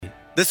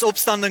Dis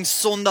Opstandings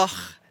Sondag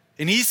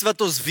en hier's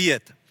wat ons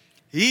weet.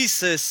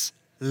 Jesus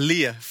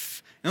leef.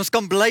 En ons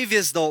kan bly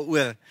wees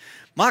daaroor.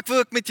 Maar ek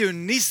wil ook met jou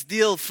nuus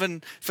deel van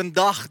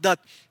vandag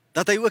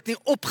dat hy ook nie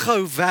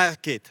opgehou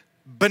werk het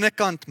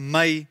binnekant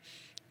my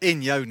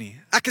en jou nie.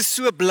 Ek is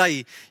so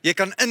bly, jy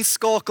kan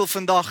inskakel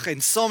vandag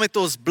en saam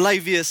met ons bly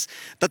wees,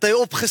 dat hy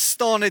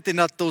opgestaan het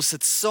en dat ons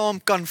dit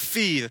saam kan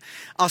vier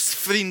as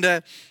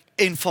vriende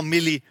en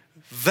familie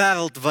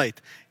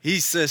wêreldwyd.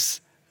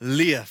 Jesus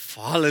leef,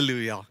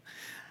 halleluja.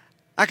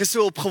 Ek is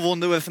so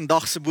opgewonde oor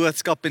vandag se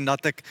boodskap en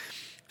dat ek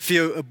vir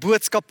jou 'n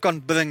boodskap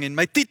kan bring en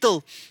my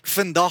titel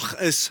vandag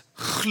is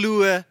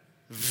Glo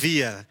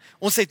Weer.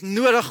 Ons het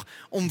nodig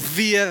om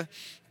weer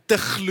te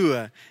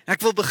glo.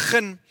 Ek wil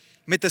begin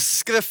met 'n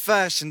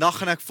skrifvers en dan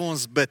gaan ek vir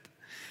ons bid.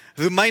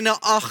 Romeine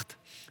 8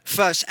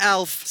 vers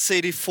 11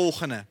 sê die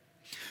volgende: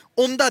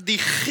 Omdat die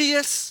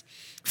gees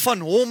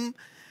van hom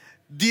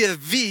deur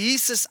wie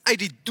Jesus uit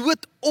die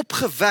dood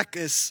opgewek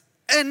is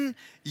in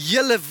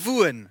julle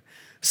woon,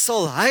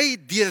 sal hy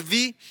deur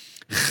wie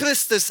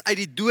Christus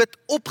uit die dood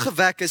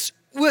opgewek is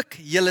ook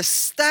julle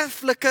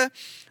sterflike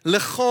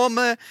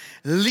liggame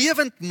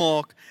lewend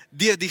maak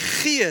deur die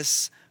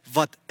gees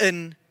wat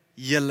in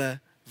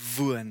julle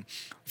woon.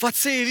 Wat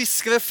sê hierdie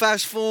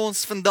skrifvers vir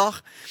ons vandag?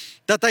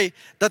 Dat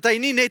hy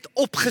nie net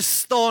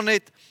opgestaan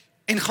het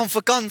en gaan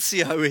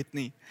vakansie hou het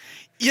nie.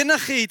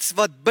 Enige iets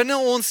wat binne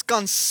ons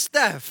kan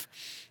sterf,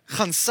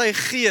 gaan sy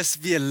gees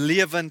weer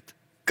lewend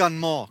kan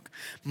maak.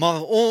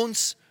 Maar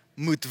ons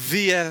moet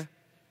weer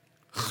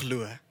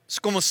glo. So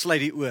kom ons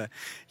sluit die oë.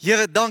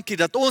 Here, dankie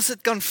dat ons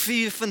dit kan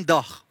vier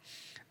vandag.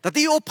 Dat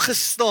U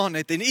opgestaan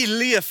het en U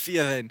leef,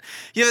 Here.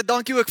 Here,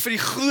 dankie ook vir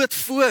die groot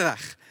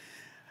voorreg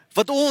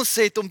wat ons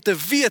het om te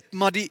weet,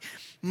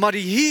 maar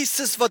die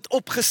Jesus wat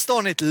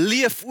opgestaan het,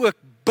 leef ook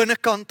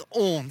binnekant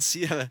ons,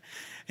 Here.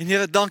 En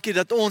Here, dankie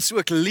dat ons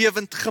ook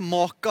lewend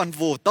gemaak kan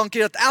word.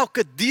 Dankie dat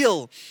elke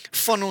deel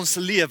van ons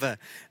lewe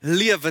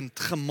lewend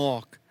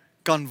gemaak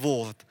kan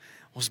word.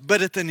 Ons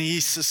bid dit in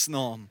Jesus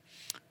naam.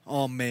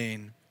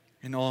 Amen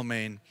en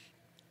amen.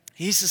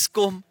 Jesus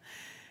kom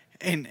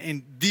en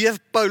deur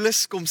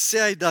Paulus kom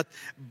sê hy dat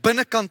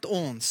binnekant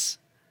ons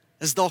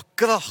is daar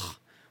krag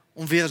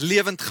om weer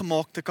lewend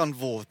gemaak te kan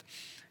word.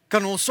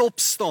 Kan ons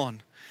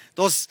opstaan.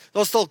 Daar's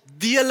dalk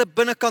dele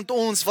binnekant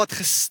ons wat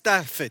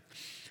gesterf het.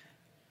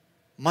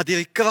 Maar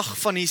deur die krag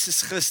van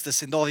Jesus Christus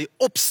en daardie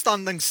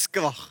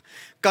opstandingskrag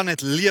kan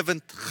dit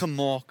lewend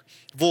gemaak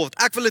word.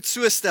 Ek wil dit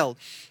so stel,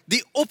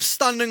 die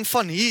opstanding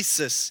van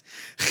Jesus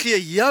gee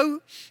jou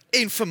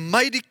en vir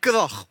my die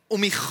krag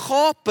om die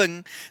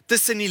gaping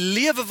tussen die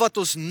lewe wat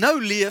ons nou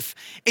leef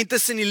en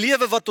tussen die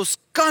lewe wat ons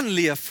kan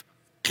leef,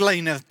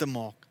 kleiner te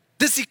maak.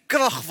 Dis die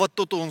krag wat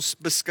tot ons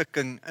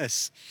beskikking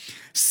is.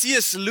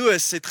 C.S.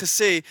 Lewis het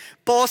gesê,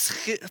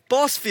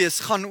 Paasfees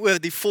gaan oor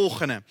die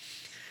volgende: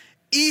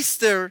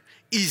 Easter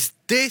is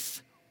death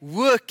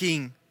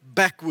working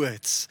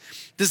backwards.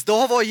 Dis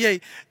daar waar jy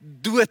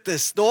dood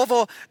is, daar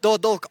waar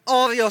dalk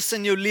areas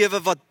in jou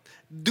lewe wat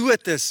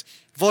dood is,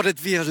 waar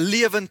dit weer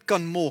lewend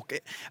kan maak,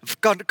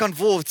 kan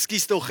word,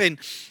 skies tog, en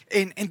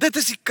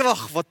dit is die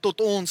krag wat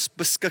tot ons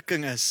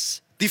beskikking is.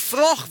 Die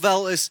vraag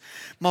wel is,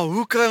 maar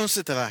hoe kry ons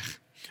dit reg?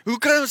 Hoe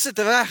kry ons dit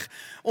reg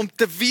om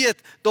te weet,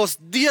 daar's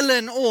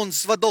dele in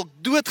ons wat dalk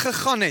dood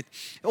gegaan het,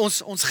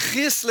 ons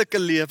geestelike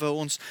lewe,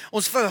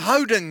 ons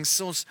verhoudings,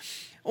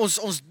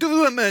 ons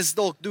drome is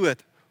dalk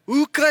dood.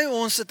 Hoe kry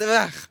ons dit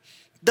reg,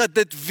 dat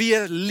dit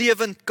weer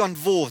lewend kan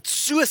word,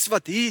 soos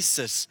wat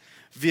Jesus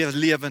weer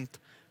lewend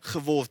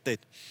geword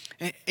het?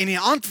 En die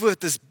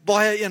antwoord is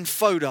baie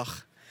eenvoudig.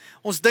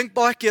 Ons dink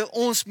baie keer,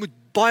 ons moet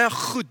baie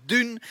goed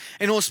doen,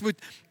 en ons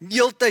moet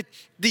heeltyd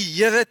die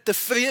Here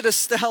tevrede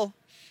stel,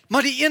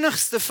 maar die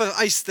enigste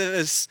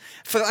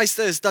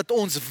vereiste is dat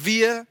ons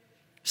weer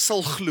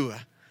sal glo.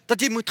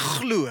 Dat jy moet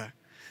glo.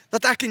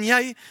 Dat ek en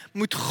jy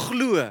moet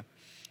glo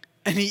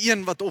in die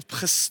een wat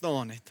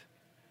opgestaan het.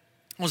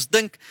 Ons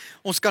dink,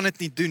 ons kan dit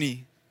nie doen nie,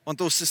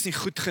 want ons is nie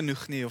goed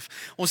genoeg nie, of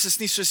ons is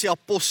nie soos die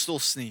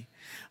apostels nie.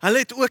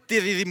 Hulle het ook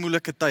deur hierdie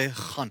moeilike tye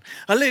gegaan.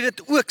 Hulle het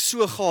dit ook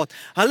so gehad.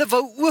 Hulle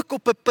wou ook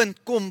op 'n punt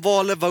kom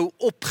waar hulle wou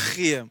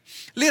opgee.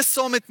 Lees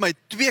saam met my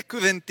 2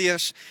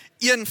 Korintiërs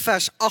 1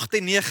 vers 8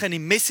 en 9 in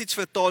die Message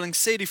vertaling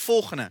sê die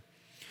volgende: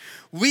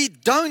 We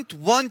don't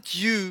want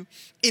you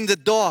in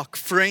the dark,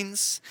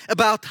 friends,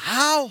 about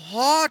how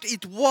hard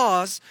it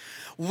was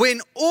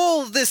when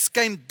all this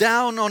came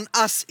down on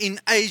us in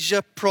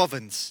Asia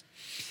province.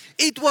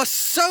 It was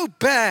so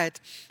bad,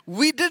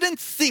 we didn't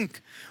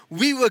think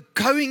we were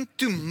going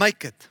to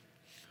make it.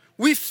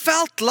 We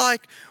felt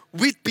like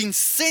we'd been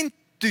sent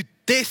to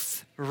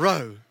death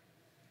row.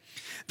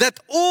 That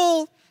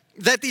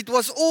it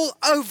was all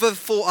over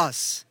for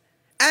us.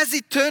 As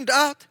it turned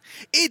out,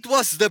 it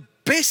was the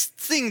best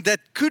thing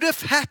that could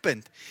have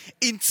happened.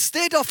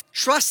 Instead of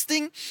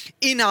trusting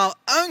in our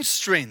own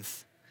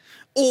strength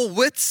or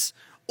wits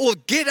or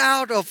get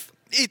out of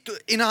it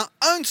in our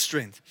own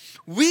strength,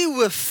 we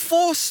were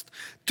forced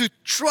to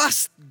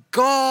trust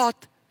God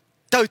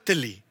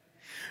totally.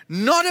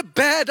 Not a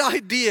bad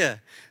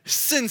idea,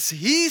 since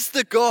he's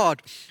the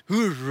God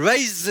who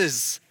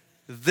raises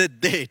the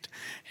dead.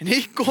 En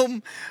hier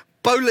kom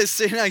Paulus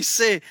en hy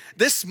sê,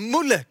 dis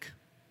moeilik,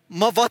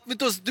 maar wat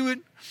moet ons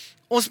doen?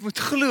 Ons moet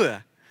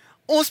glo.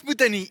 Ons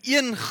moet in die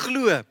een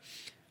glo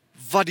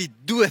wat die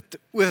dood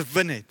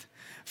oorwin het,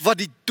 wat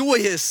die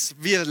dooies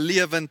weer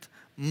lewend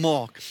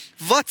maak.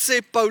 Wat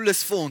sê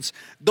Paulus vir ons?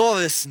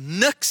 Daar is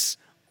niks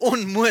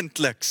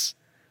onmoontliks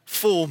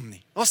vir hom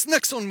nie. Daar's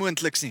niks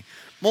onmoontliks nie,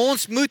 maar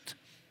ons moet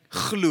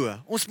glo.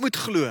 Ons moet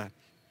glo.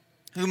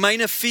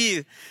 Romeine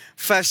 4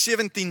 vers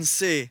 17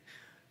 sê,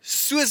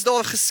 soos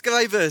daar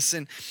geskrywe is,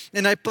 en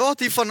hy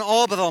praat hier van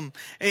Abraham,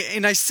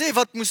 en hy sê,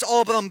 wat moes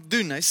Abraham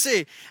doen? Hy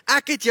sê,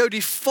 ek het jou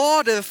die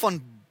vader van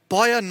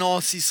baie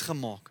nasies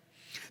gemaak.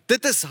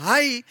 Dit is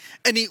hy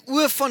in die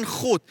oë van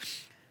God,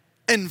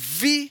 in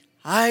wie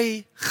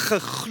hy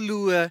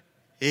geglo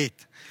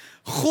het.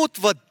 God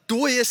wat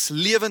dooies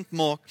lewend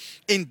maak,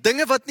 en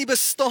dinge wat nie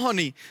bestaan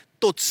nie,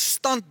 tot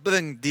stand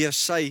bring deur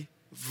sy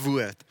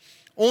woord.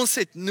 Ons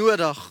het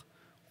nodig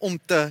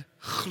om te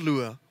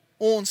glo.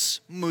 Ons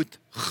moet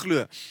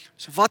glo.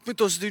 So wat moet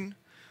ons doen?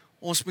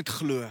 Ons moet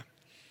glo.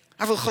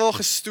 Ek wil graag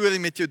 'n storie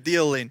met jou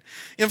deel, en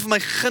een van my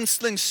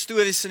gunsteling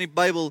stories in die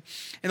Bybel,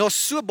 en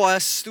daar's so baie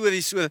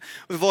stories oor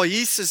waar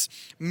Jesus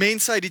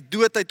mense uit die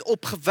dood uit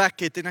opgewek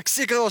het, en ek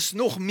seker daar's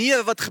nog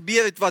meer wat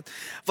gebeur het,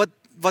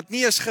 wat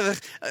nie eens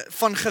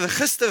van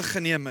geregister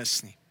geneem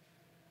is nie.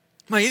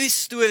 Maar hierdie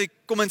storie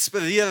kom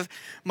inspireer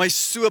my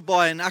so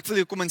baie, en ek wil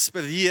jou kom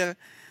inspireer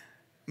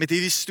met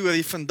hierdie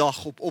storie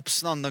vandag op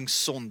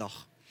Opstandings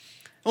Sondag.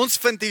 Ons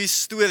vind hierdie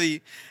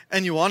storie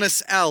in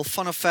Johannes 11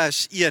 vanaf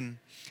vers 1.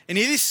 En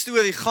hierdie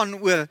storie gaan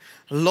oor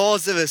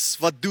Lazarus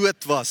wat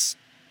dood was.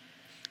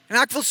 En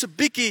ek wil so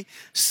bietjie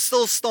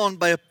stil staan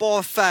by 'n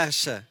paar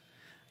verse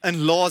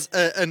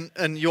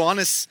in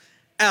Johannes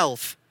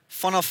 11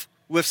 vanaf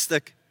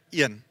hoofstuk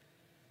 1.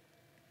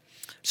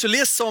 So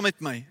lees saam met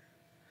my.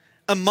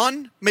 'n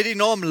man met die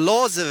naam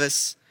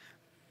Lazarus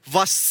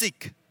was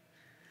siek.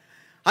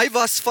 Hy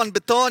was van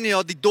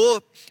Betania, die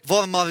dorp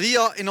waar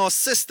Maria en haar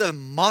suster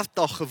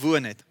Martha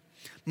gewoon het.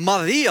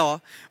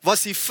 Maria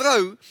was die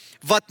vrou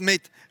wat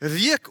met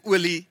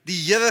reukolie die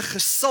Here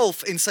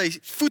gesalf en sy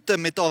voete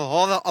met haar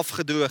hare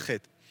afgedroog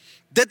het.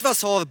 Dit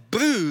was haar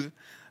broer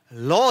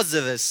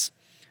Lazarus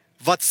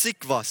wat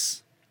siek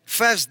was.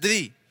 Vers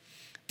 3.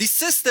 Die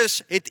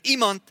susters het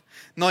iemand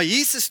na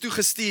Jesus toe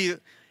gestuur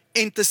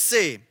en te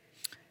sê,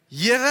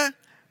 Here,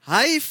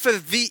 hy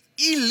vir wie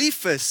u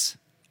lief is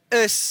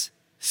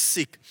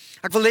siek.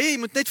 Ek wil hê jy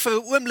moet net vir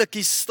 'n oomblik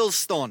hier stil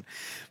staan,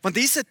 want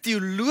hier's 'n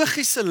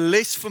teologiese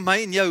les vir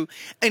my en jou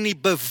in die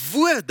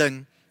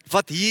bewoording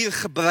wat hier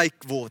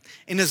gebruik word.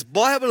 En is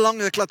baie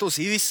belangrik dat ons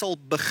hierdie sal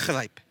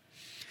begryp.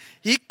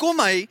 Hier kom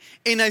hy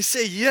en hy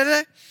sê,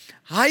 Here,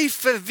 hy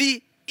vir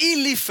wie u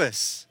lief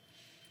is.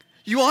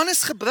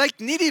 Johannes gebruik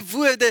nie die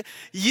woorde,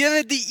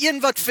 Here, die een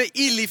wat vir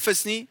u lief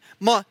is nie,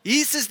 maar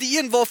Jesus die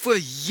een waarvoor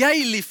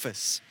jy lief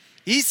is.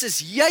 Jesus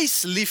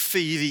jy's lief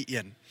vir hierdie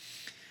een.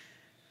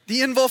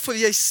 Die een waarvoor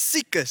jy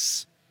siek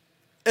is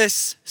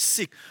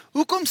siek.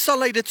 Hoekom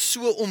sal hy dit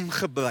so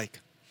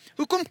omgebruik?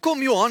 Hoekom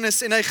kom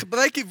Johannes en hy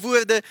gebruik die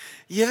woorde,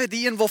 Here,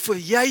 die een waarvoor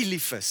jy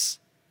lief is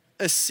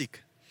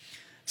siek?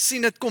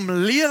 Sien, dit kom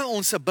leer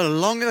ons 'n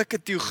belangrike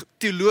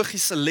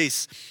teologiese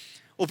les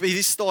op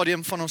hierdie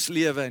stadium van ons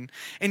lewe,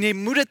 en jy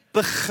moet dit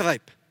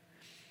begryp.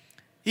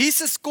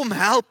 Jesus kom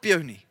help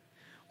jou nie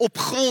op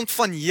grond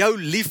van jou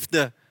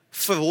liefde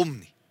vir hom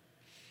nie.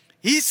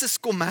 Jesus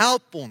kom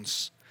help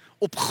ons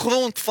op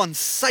grond van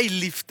sy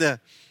liefde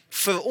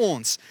vir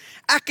ons.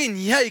 Ek en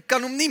jy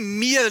kan hom nie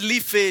meer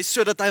lief hê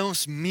sodat hy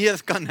ons meer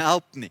kan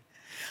help nie.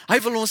 Hy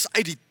wil ons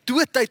uit die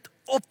dood uit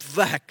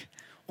opwek,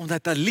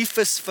 omdat hy lief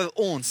is vir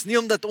ons, nie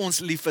omdat ons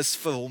lief is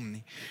vir hom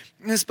nie.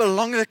 En het is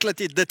belangrik dat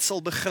jy dit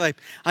sal begryp.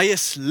 Hy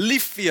is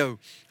lief vir jou,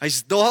 hy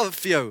is daar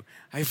vir jou,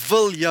 hy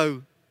wil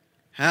jou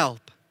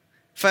help.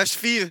 Vers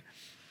 4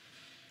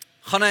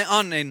 gaan hy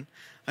aan en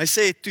hy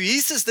sê, toe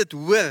Jesus dit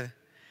hoor,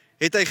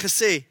 het hy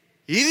gesê,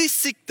 hierdie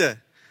siekte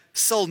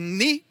sal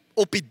nie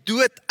op die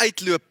dood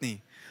uitloop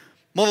nie,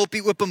 maar op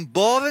die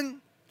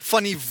openbaring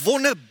van die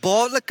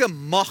wonderbaarlike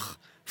mag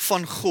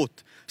van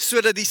God,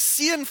 sodat die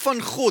Seun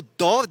van God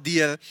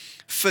daardeur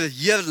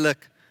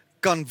verheerlik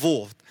kan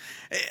word.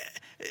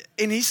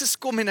 En Jesus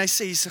kom en hy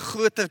sê, hier's 'n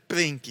groter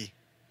prentjie.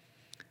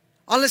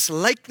 Alles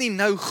lyk nie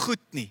nou goed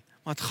nie,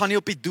 maar het gaan nie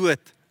op die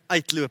dood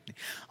uitloop nie.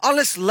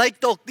 Alles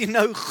lyk dalk nie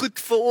nou goed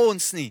vir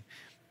ons nie,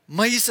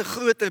 maar hier's 'n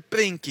groter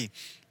prentjie.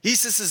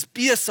 Jesus is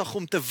besig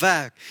om te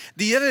werk.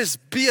 Die Here is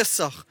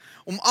besig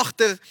om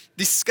agter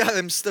die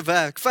skerms te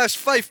werk. Vers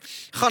 5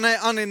 gaan hy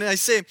aan en hy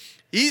sê,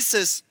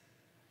 Jesus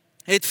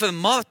het vir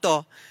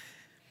Martha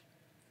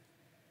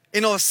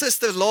en haar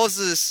suster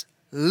Lazarus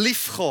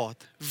lief gehad.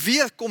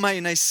 Weer kom hy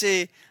en hy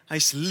sê,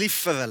 hy's lief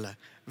vir hulle.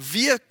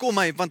 Weer kom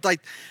hy, want hy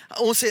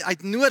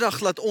het nodig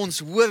dat ons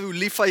hoor hoe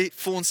lief hy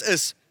vir ons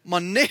is.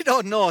 Maar net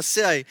daarna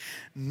sê hy,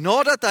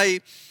 nadat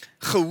hy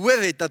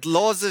gehoor het dat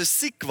Lazarus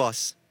siek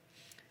was,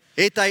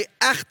 het hy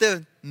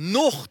egter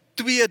nog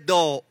 2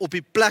 dae op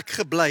die plek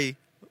gebly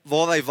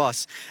waar hy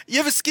was.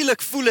 Ewe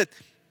skielik voel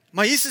dit,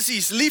 maar Jesus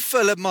is lief vir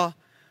hulle,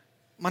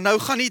 maar nou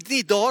gaan hy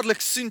nie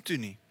dadelik soontoe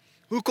nie.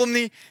 Hoekom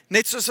nie?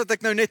 Net soos wat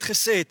ek nou net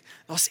gesê het,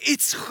 daar's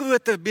iets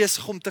groter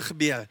besig om te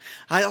gebeur.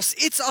 Daar's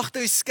iets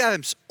agter die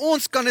skerms.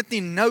 Ons kan dit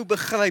nie nou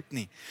begryp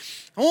nie.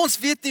 Ons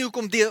weet nie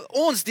hoekom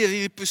ons deur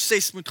hierdie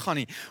proses moet gaan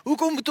nie.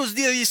 Hoekom moet ons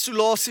deur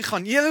isolasie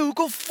gaan? Here,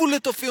 hoekom voel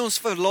dit of hy ons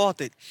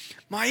verlaat het?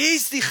 Maar hier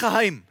is die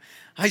geheim.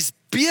 Hy's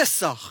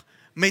besig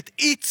met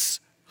iets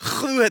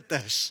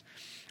groters.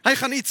 Hy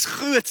gaan iets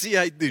groots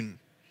hier uit doen.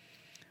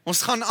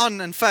 Ons gaan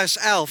aan in vers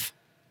 11.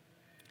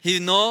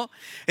 Hierna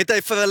het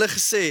hy vir hulle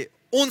gesê,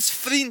 ons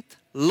vriend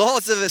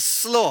Lazarus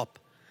slaap,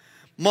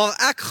 maar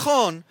ek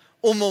gaan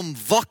om hom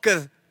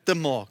wakker te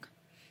maak.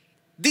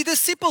 Die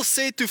disippels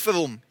sê toe vir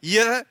hom,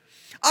 Here,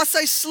 as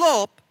hy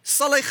slaap,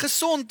 sal hy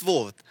gesond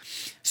word.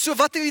 So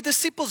wat die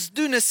disippels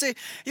doen is sê,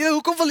 Here,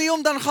 hoekom wil jy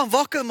hom dan gaan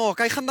wakker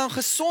maak? Hy gaan dan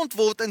gesond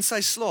word in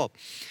sy slaap.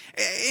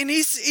 En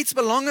hier's iets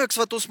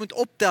belangriks wat ons moet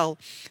optel.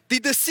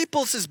 Die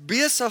disippels is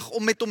besig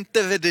om met hom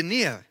te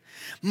redeneer,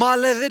 maar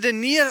hulle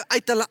redeneer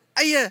uit hulle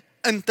eie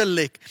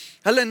intellek,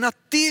 hulle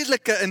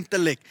natuurlike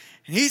intellek.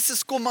 En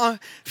Jesus kom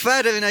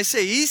verder en hy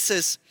sê,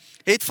 Jesus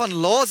het van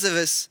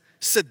Lazarus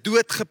se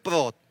dood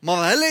gepraat,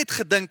 maar hulle het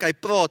gedink hy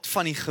praat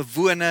van die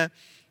gewone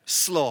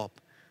slaap.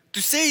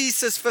 Toe sê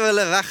Jesus vir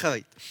hulle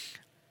reguit,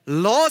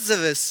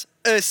 Lazarus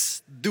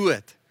is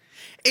dood.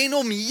 En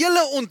om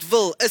julle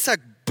ontwil is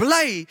ek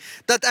bly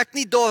dat ek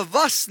nie daar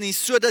was nie,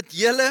 sodat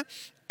julle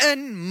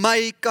in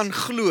my kan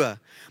glo.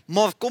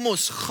 Maar kom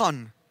ons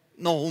gaan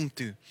na hom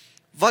toe.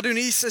 Wat doen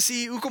Jesus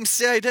hier? Hoekom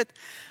sê hy dit?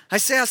 Hy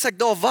sê as ek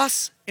daar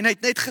was en hy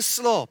het net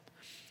geslaap,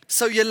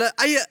 sou julle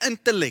eie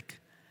intellek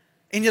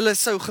en julle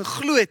sou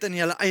geglo het in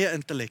julle eie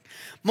intellek.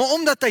 Maar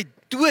omdat hy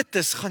dood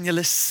is, gaan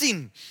julle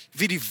sien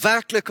wie die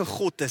werklike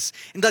God is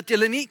en dat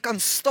julle nie kan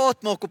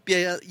staatmaak op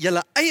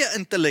julle eie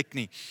intellek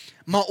nie,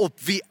 maar op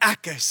wie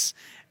ek is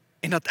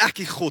en dat ek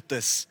die God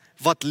is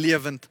wat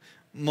lewend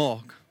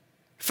maak.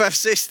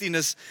 Vers 16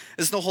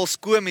 is nogal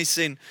komies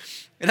en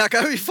ek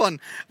hou hiervan,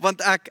 want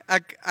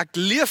ek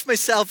leef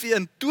myself hier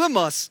in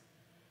Thomas,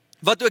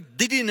 wat ook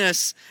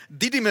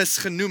Didymus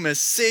genoem is,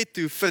 sê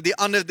toe vir die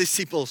ander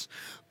disippels,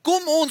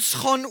 kom ons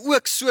gaan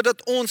ook, sodat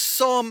ons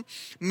saam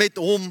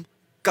met hom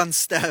kan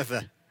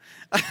sterwe.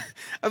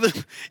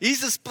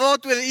 Jesus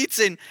praat oor iets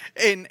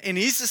en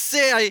Jesus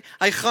sê,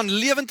 hy gaan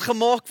lewend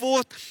gemaak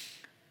word,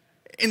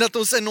 en dat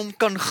ons in hom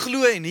kan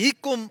glo, en hier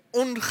kom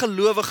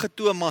ongelowige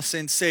Thomas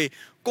en sê,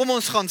 kom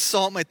ons gaan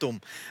saam met hom.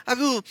 Ek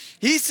bedoel,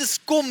 Jesus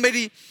kom met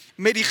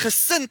die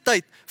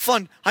gesindheid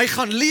van, hy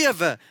gaan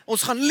lewe,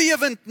 ons gaan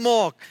lewend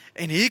maak,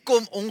 en hier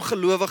kom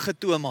ongelowige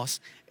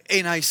Thomas,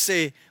 en hy sê,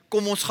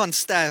 kom ons gaan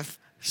sterf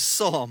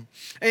saam.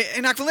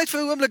 En ek wil net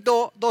vir 'n oomblik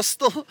daar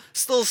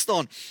stil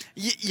staan.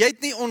 Jy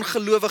het nie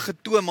ongelowige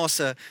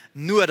Thomasse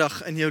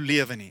nodig in jou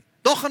lewe nie.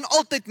 Daar gaan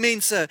altyd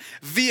mense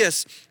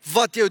wees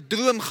wat jou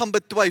droom gaan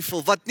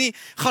betwyfel, wat nie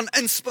gaan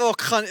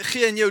inspraak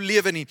gee in jou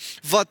lewe nie,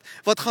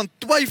 wat gaan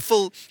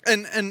twyfel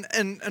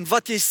in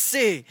wat jy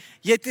sê.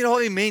 Jy het nie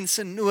daai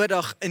mense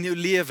nodig in jou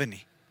lewe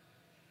nie.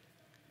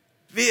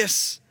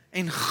 Wees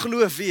en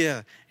glo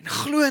weer, en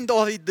glo in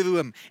daardie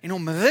droom, en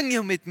omring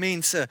jou met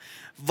mense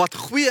wat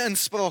goeie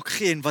inspraak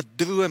gee en wat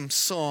droom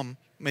saam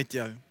met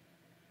jou.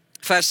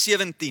 Vers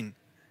 17.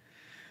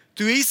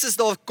 Toe Jesus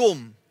daar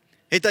kom,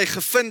 het hy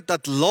gevind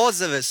dat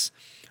Lazarus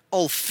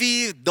al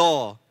 4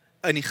 dae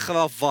in die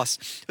graf was.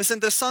 Het is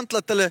interessant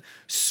dat hulle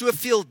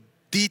soveel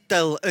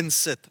detail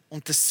insit,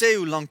 om te sê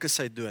hoe lank is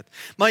hy dood.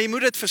 Maar jy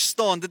moet dit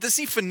verstaan, dit is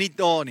nie verniet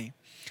daar nie.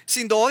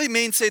 Sien, daardie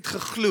mense het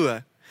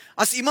geglo,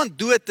 as iemand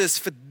dood is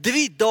vir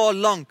 3 dae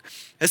lank,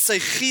 is sy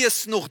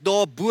gees nog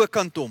daar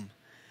bokant hom.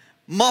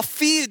 Maar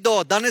 4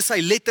 dae, dan is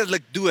hy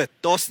letterlik dood.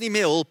 Daar's nie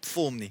meer hulp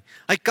vir hom nie.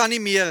 Hy kan nie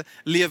meer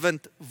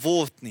lewend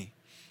word nie.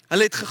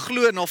 Hulle het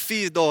geglo, na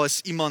 4 dae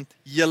is iemand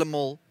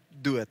heeltemal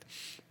dood.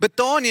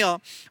 Betania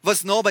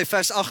was naby,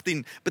 vers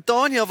 18,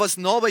 Betania was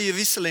naby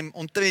Jerusalem,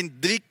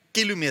 omtrent 3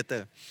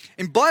 kilometer.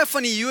 En baie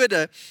van die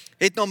Jode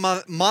het na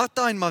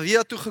Martha en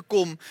Maria toe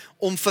gekom,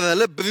 om vir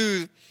hulle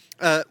broer,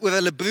 oor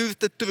hulle broer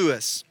te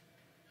troos.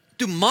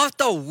 Toe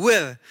Martha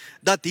hoor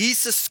dat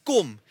Jesus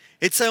kom,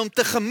 het sy hom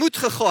tegemoet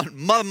gegaan,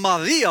 maar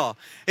Maria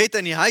het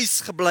in die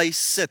huis gebly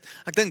sit.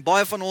 Ek dink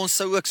baie van ons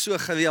sou ook so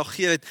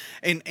gereageer het,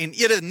 en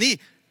eerder nie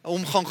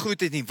hom gaan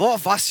groet het nie. Waar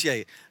was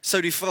jy?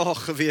 Sou die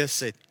vraag gewees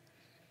het.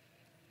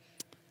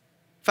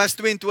 Vers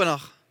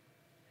 21.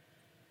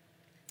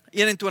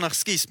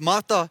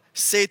 Martha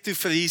sê toe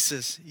vir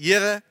Jesus,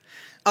 Here,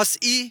 as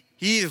u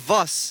hier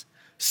was,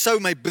 sou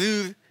my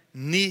broer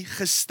nie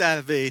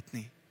gesterwe het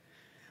nie.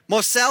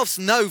 Maar selfs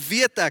nou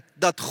weet ek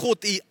dat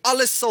God u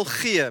alles sal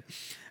gee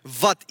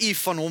wat u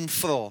van hom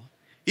vra.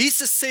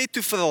 Jesus sê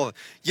toe vir haar,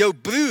 jou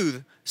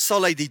broer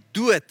sal uit die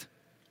dood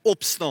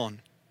opstaan.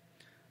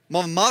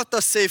 Maar Martha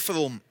sê vir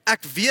hom,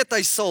 ek weet hy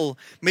sal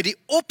met die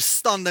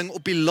opstanding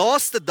op die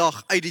laaste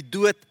dag uit die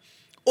dood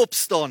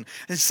opstaan.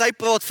 En sy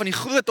praat van die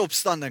groot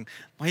opstanding,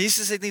 maar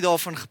Jesus het nie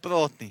daarvan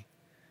gepraat nie.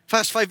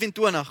 Vers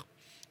 25,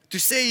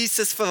 toe sê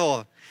Jesus vir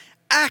haar,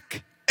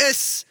 ek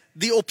is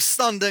die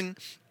opstanding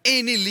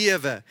en die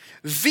lewe.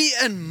 Wie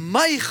in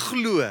my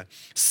glo,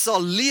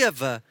 sal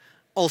lewe,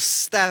 al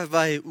sterwe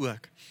hy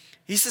ook.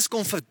 Jesus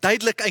kom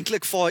verduidelik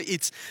eintlik vir haar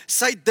iets.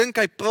 Sy dink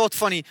hy praat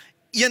van die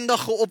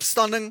eendaagse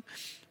opstanding,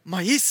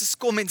 maar Jesus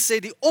kom en sê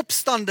die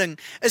opstanding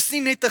is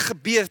nie net 'n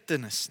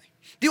gebeurtenis nie.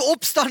 Die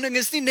opstanding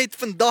is nie net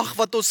vandag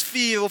wat ons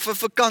vier of 'n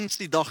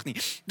vakansiedag nie.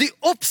 Die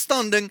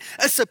opstanding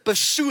is 'n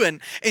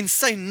persoon en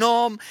sy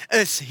naam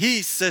is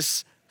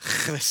Jesus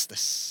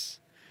Christus.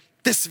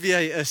 Dis wie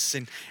hy is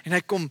en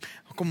hy kom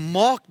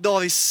maak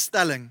daardie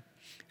stelling.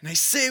 En hy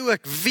sê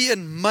ook, wie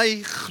in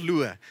my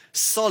glo,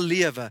 sal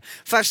lewe.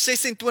 Vers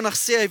 26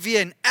 sê hy wie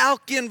en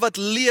elkeen wat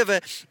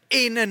lewe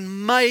en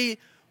in my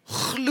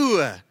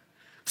glo,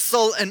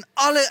 sal in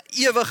alle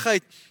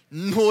ewigheid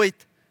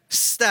nooit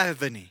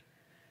sterwe nie.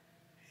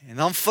 En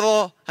dan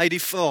vra hy die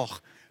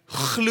vraag,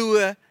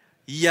 glo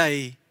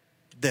jy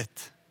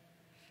dit?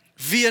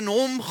 Wie in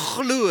hom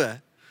glo,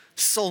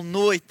 sal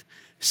nooit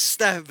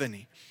sterwe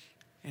nie.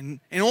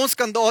 En ons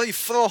kan daardie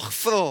vraag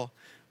vra,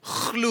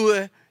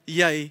 glo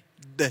jy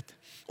dit?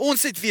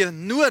 Ons het weer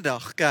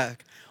nodig,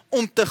 kerk,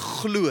 om te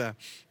glo.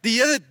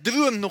 Die Here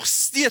droom nog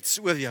steeds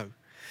oor jou.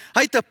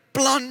 Hy het 'n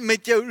plan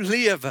met jou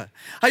lewe.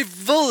 Hy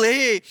wil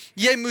hê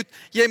jy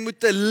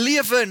moet 'n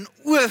lewe in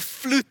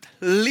oorvloed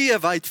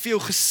lewe. Hy het vir jou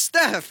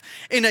gesterf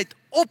en hy het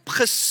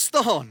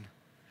opgestaan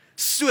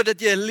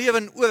sodat jy 'n lewe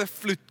in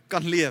oorvloed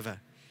kan lewe.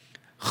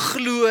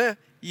 Glo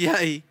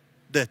jy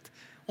dit?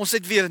 Ons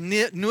het weer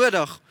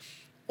nodig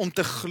om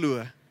te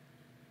glo.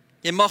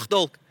 Jy mag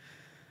dalk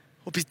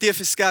op die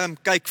TV-skerm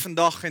kyk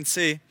vandag en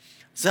sê,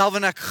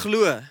 Selwyn, ek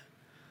glo,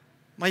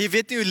 maar jy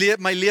weet nie hoe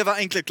my lewe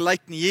eintlik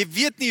lyk nie. Jy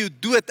weet nie hoe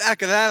dood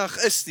ek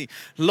regtig is nie.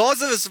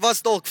 Lazarus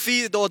was dalk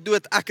 4 dae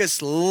dood, ek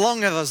is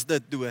langer as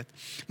dit dood.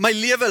 My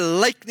lewe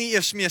lyk nie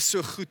eers meer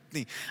so goed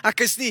nie.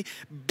 Ek is nie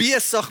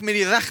besig met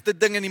die regte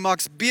dinge nie, maar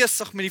ek is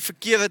besig met die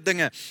verkeerde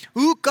dinge.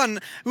 Hoe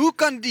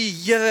kan die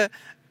Here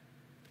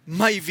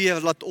my weer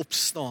laat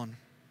opstaan?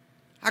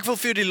 Ek wil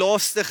vir jou die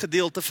laaste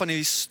gedeelte van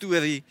hierdie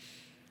storie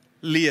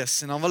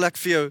lees, en dan wil ek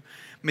vir jou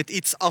met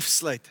iets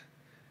afsluit.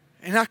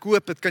 En ek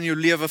hoop dit kan jou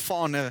lewe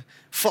verander,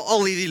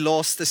 veral hierdie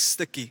laaste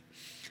stukkie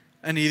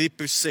in hierdie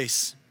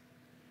proses.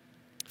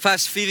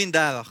 Vers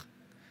 34.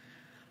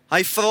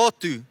 Hy vra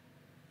toe,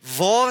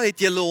 waar het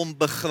julle hom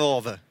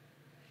begrawe?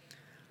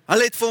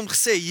 Hulle het vir hom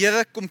gesê,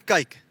 Here, kom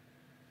kyk.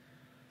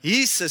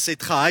 Jesus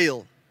het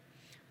gehuil.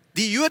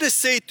 Die Jode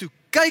sê toe,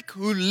 kyk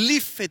hoe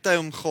lief het hy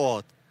hom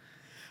gehad.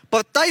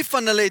 Party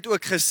van hulle het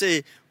ook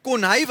gesê,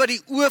 kon hy wat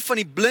die oë van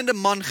die blinde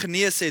man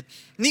genees het,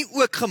 nie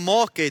ook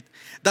gemaak het,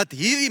 dat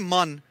hierdie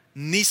man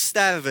nie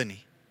sterwe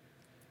nie.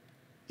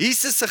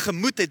 Jesus se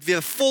gemoed het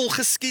weer vol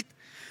geskiet,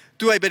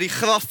 toe hy by die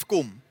graf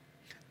kom.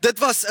 Dit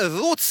was 'n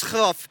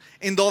rotsgraf,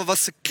 en daar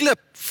was 'n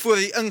klip voor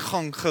die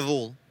ingang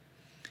gerol.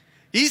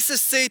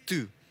 Jesus sê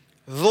toe,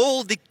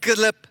 rol die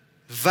klip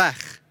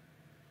weg.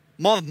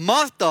 Maar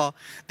Martha,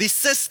 die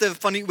suster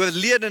van die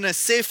oorledene,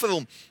 sê vir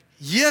hom,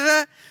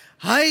 Here,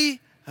 hy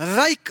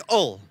ruik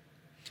al,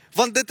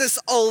 want dit is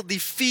al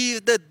die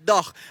 4de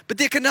dag.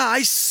 Beteken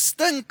hy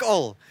stink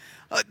al.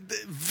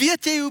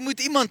 Weet jy hoe moet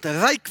iemand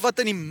ruik wat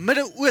in die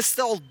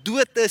Midde-Ooste al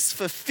dood is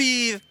vir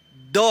 4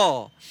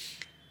 dae?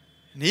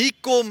 En hier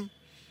kom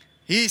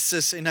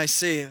Jesus en hy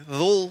sê,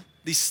 rol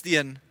die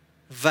steen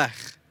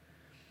weg.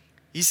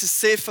 Jesus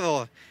sê vir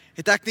haar,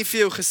 het ek nie vir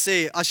jou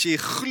gesê, as jy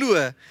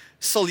glo,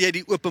 sal jy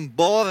die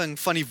openbaring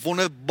van die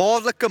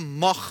wonderbaarlike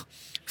mag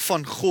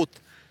van God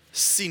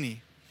sien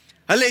nie.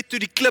 Hulle het toe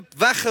die klip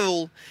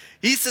weggerol.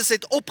 Jesus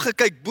het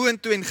opgekyk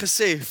boontoe en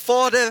gesê,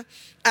 Vader,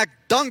 ek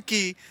dank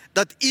U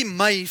dat U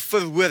my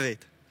verhoor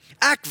het.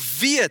 Ek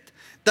weet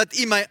dat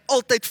U my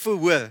altyd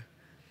verhoor,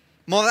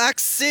 maar ek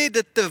sê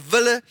dit ter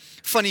wille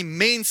van die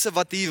mense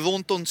wat hier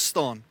rond ons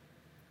staan,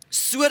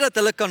 sodat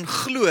hulle kan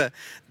glo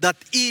dat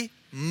U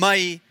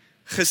my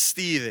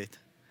gestuur het.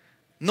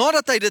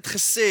 Nadat hy dit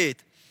gesê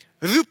het,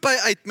 roep hy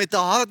uit met 'n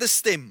harde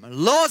stem,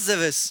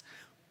 Lazarus,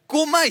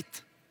 kom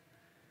uit.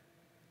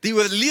 Die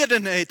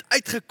oorledene het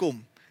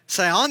uitgekom.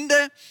 Sy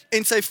hande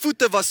en sy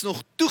voete was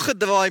nog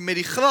toegedraai met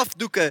die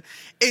grafdoeke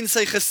en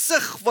sy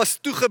gesig was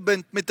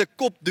toegebind met 'n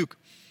kopdoek.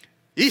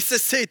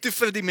 Jesus sê toe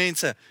vir die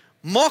mense,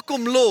 maak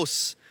hom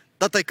los,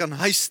 dat hy kan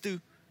huis toe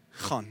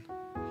gaan.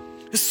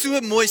 Dit is so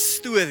 'n mooi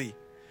storie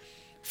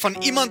van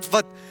iemand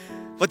wat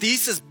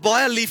Jesus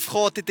baie lief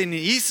gehad het en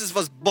Jesus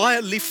was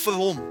baie lief vir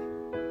hom.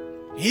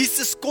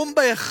 Jesus kom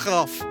by 'n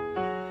graf.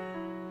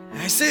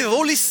 Hy sê,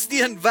 rol die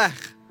steen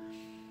weg.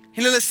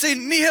 En hulle sê,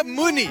 nee,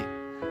 moenie.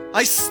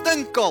 Hy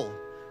stink al.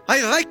 Hy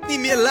ruik nie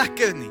meer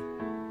lekker nie.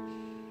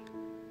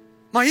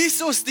 Maar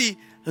hier is die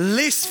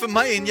les vir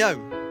my en jou.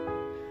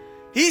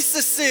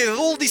 Jesus sê,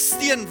 rol die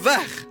steen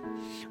weg.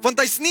 Want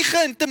hy's nie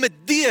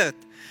geïntimideerd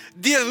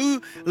deur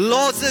hoe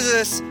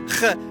Lazarus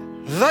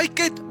geruik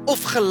het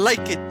of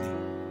gelyk het nie.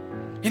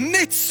 En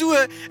net so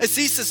is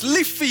Jesus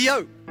lief vir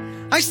jou.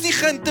 Hy's nie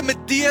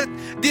geïntimideerd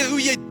deur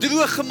hoe jy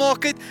droog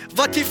gemaak het,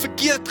 wat jy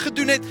verkeerd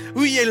gedoen het,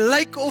 hoe jy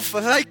lyk of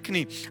ruik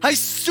nie. Hy's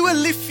so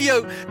lief vir jou,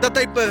 dat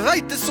hy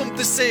bereid is om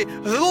te sê,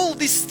 rol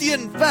die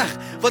steen weg,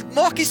 want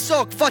maak nie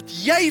saak wat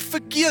jy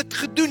verkeerd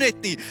gedoen het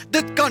nie.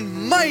 Dit kan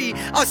my,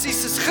 as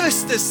Jesus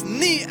Christus,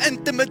 nie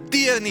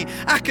intimideer nie.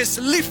 Ek is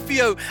lief vir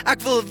jou,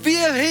 ek wil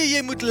weer hê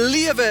jy moet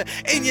lewe,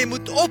 en jy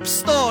moet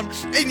opstaan,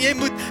 en jy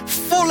moet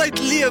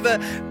voluit lewe,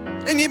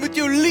 en jy moet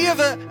jou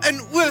lewe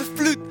in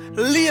oorvloed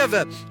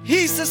lewe.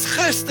 Jesus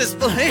Christus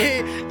wil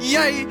hê,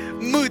 jy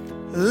moet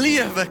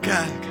lewe,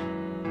 kerk.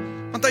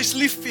 Want hy's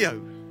lief vir jou.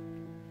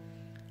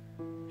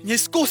 En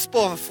jy's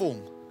kosbaar vir hom.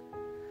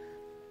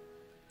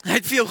 Hy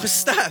het vir jou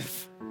gesterf.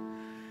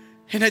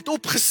 En hy het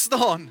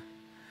opgestaan.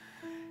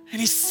 En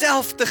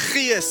dieselfde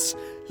Gees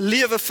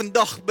lewe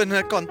vandag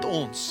binnekant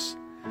ons.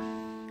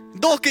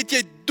 Dalk het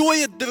jy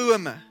dooie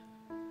drome,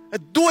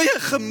 'n dooie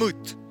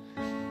gemoed.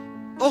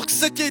 Dalk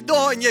sit jy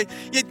daar en jy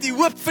het nie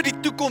hoop vir die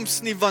toekoms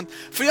nie, want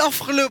vir die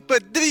afgelope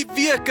 3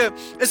 weke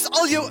is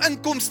al jou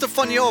inkomste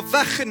van jou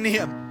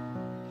weggeneem.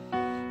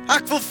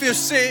 Ek wil vir jou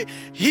sê,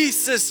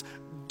 Jesus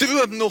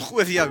droom nog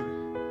oor jou.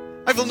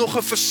 Hy wil nog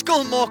 'n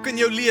verskil maak in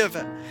jou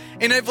lewe.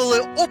 En hy wil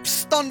 'n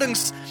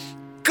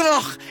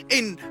opstandingskrag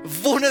en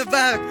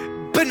wonderwerk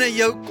binne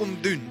jou kom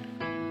doen.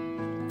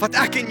 Wat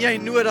ek en jy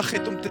nodig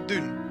het om te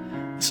doen,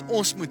 is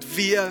ons moet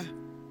weer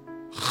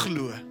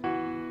glo.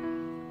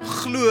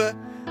 Glo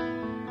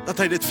dat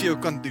hy dit vir jou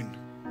kan doen.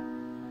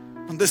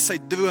 Want dis sy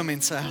droom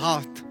en sy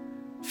hart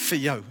vir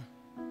jou,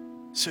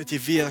 sodat jy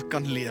weer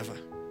kan lewe.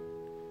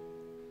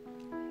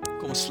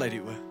 Kom ons sluit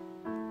die oë.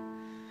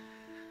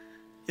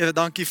 Here,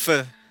 dankie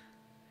vir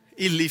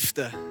u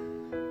liefde.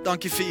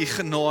 Dankie vir u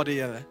genade,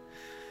 Here.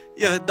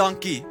 Here,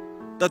 dankie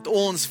dat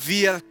ons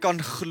weer kan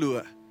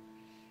glo.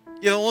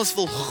 Here, ons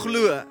wil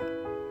glo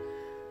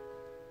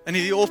in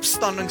hierdie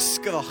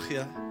opstandingskrag,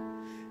 Here.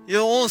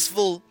 Here, ons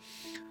wil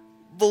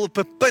op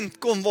 'n punt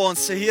kom waar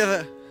ons sê,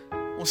 Here,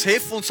 ons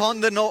hef ons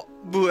hande na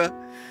bo,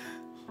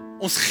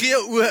 ons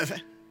gee oor.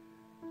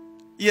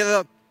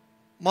 Here,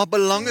 maar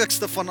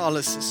belangrikste van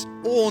alles is,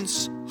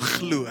 ons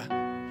glo.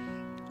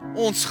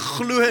 Ons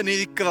glo in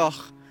hierdie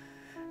krag,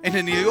 en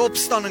in hierdie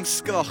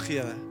opstandingskrag,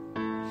 Here.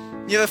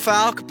 Here, vir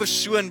elke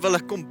persoon wil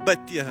ek kom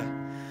bid, Here.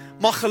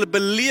 Mag hulle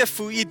beleef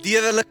hoe u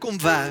deur hulle kom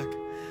werk.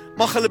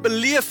 Mag hulle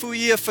beleef hoe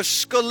u 'n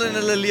verskil in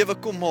hulle lewe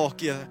kom maak,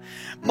 Here.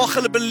 Mag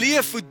hulle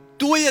beleef hoe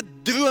dooie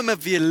drome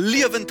weer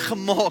lewend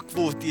gemaak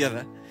word,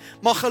 Here.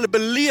 Mag hulle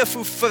beleef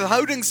hoe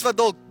verhoudings wat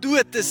dalk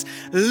dood is,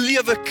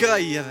 lewe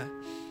kry, Here.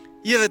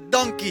 Here,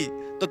 dankie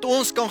dat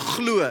ons kan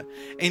glo,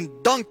 en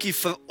dankie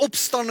vir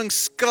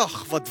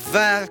opstandingskrag wat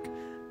werk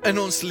in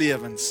ons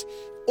lewens.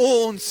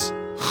 Ons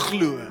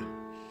glo.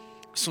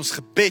 Dis ons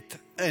gebed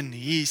in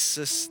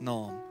Jesus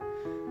naam.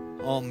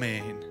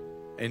 Amen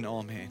en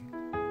amen.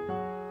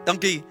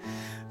 Dankie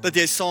dat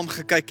jy saam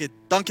gekyk het.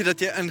 Dankie dat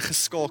jy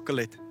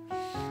ingeskakel het.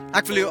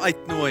 Ek wil jou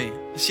uitnooi,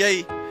 as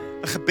jy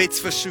 'n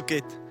gebedsversoek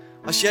het,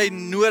 as jy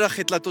nodig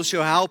het dat ons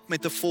jou help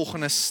met 'n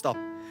volgende stap,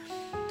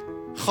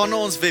 gaan na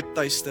ons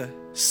webtuiste,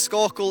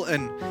 skakel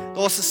in.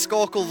 Daar's 'n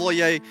skakel waar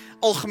jy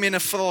algemene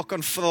vrae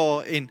kan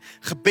vra en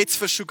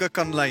gebedsversoeke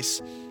kan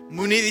lys.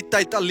 Moenie die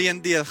tyd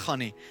alleen deurgaan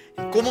nie.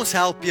 En kom ons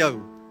help jou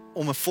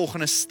om 'n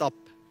volgende stap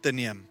te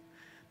neem.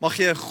 Mag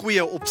jy 'n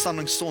goeie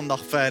Opstandings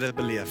Sondag verder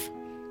beleef.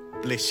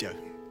 Bless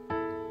jou.